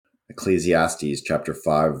Ecclesiastes chapter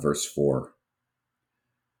 5, verse 4.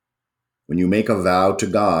 When you make a vow to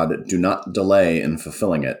God, do not delay in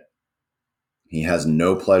fulfilling it. He has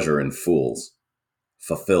no pleasure in fools.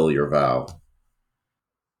 Fulfill your vow.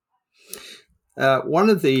 One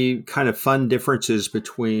of the kind of fun differences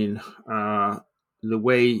between the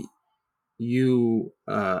way you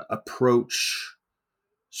approach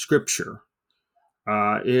Scripture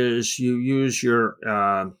is you use your,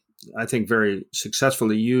 I think very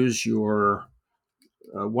successfully, use your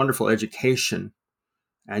wonderful education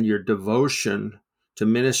and your devotion to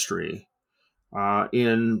ministry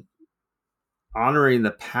in honoring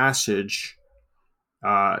the passage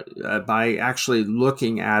by actually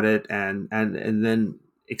looking at it and then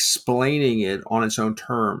explaining it on its own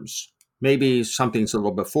terms. Maybe something's a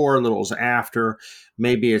little before, a little after.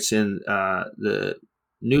 Maybe it's in the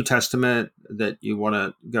New Testament that you want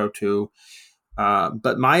to go to.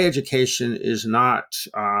 But my education is not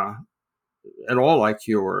at all like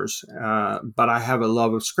yours, but I have a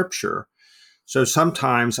love of Scripture. So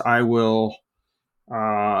sometimes I will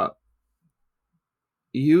I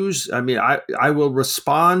will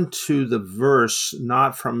respond to the verse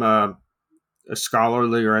not from a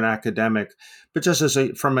scholarly or an academic, but just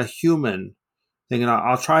from a human thing. And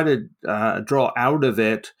I'll try to draw out of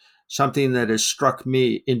it something that has struck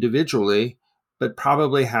me individually, but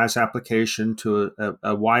probably has application to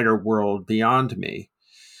a wider world beyond me.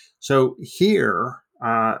 So here,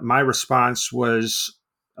 my response was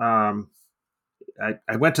I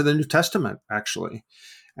went to the New Testament, actually.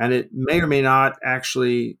 And it may or may not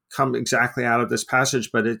actually come exactly out of this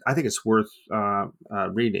passage, but I think it's worth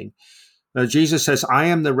reading. Jesus says, I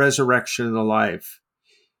am the resurrection and the life.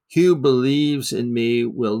 He who believes in me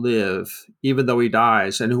will live, even though he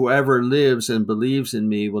dies. And whoever lives and believes in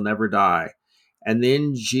me will never die. And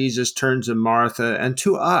then Jesus turns to Martha and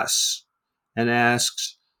to us and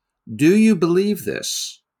asks, do you believe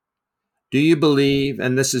this? Do you believe,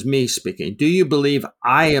 and this is me speaking, do you believe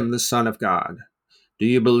I am the Son of God? Do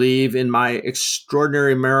you believe in my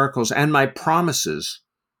extraordinary miracles and my promises?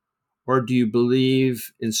 Or do you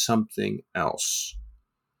believe in something else?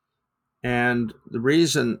 And the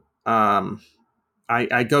reason I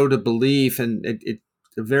go to belief, and it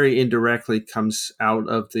very indirectly comes out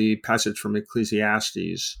of the passage from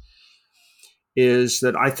Ecclesiastes, is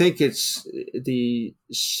that I think it's the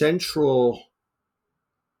central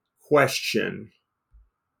question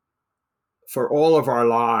for all of our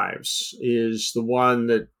lives is the one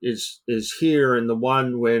that is here, and the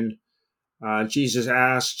one when Jesus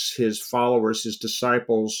asks his followers, his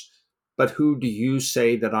disciples, but who do you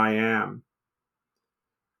say that I am?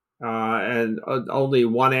 And only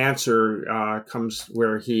one answer comes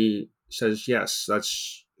where he says, yes,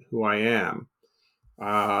 that's who I am.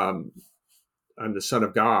 I'm the Son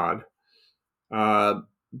of God.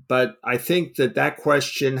 But I think that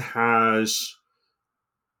question has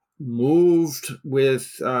moved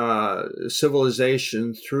with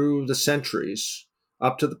civilization through the centuries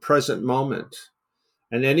up to the present moment.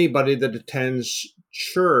 And anybody that attends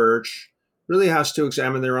church really has to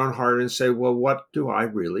examine their own heart and say, well, what do I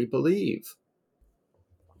really believe?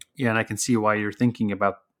 Yeah, and I can see why you're thinking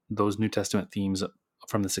about those New Testament themes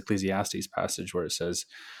from this Ecclesiastes passage where it says,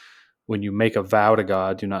 when you make a vow to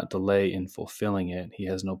God, do not delay in fulfilling it. He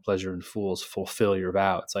has no pleasure in fools. Fulfill your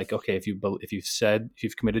vow. It's like, okay, if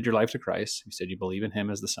you've committed your life to Christ, you said you believe in him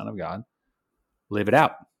as the Son of God, live it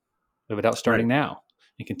out. Live it out starting now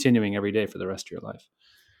and continuing every day for the rest of your life.